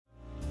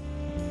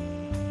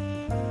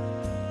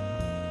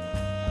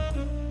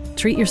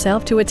Treat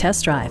yourself to a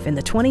test drive in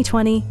the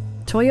 2020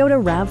 Toyota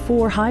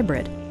RAV4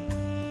 Hybrid.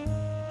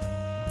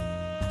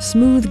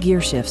 Smooth gear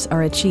shifts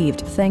are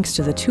achieved thanks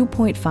to the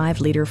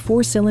 2.5-liter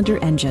four-cylinder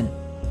engine.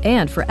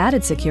 And for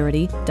added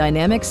security,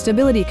 dynamic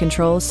stability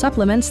control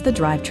supplements the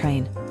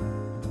drivetrain.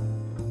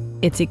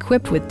 It's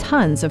equipped with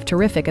tons of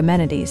terrific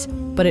amenities,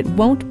 but it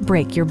won't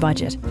break your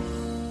budget,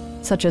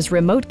 such as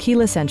remote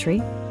keyless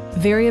entry,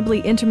 variably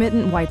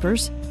intermittent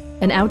wipers,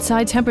 an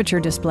outside temperature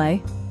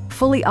display,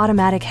 fully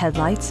automatic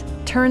headlights,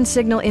 turn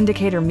signal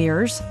indicator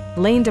mirrors,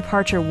 lane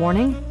departure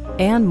warning,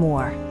 and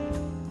more.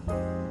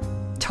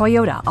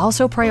 Toyota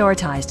also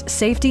prioritized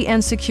safety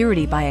and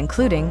security by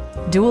including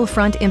dual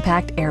front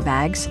impact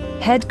airbags,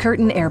 head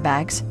curtain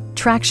airbags,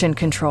 traction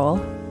control,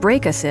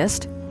 brake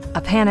assist,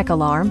 a panic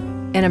alarm,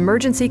 an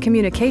emergency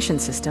communication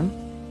system,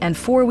 and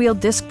four-wheel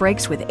disc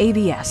brakes with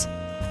ABS.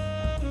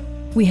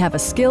 We have a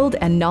skilled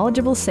and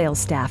knowledgeable sales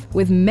staff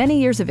with many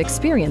years of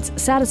experience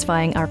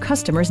satisfying our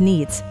customers'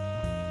 needs.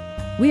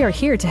 We are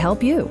here to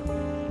help you.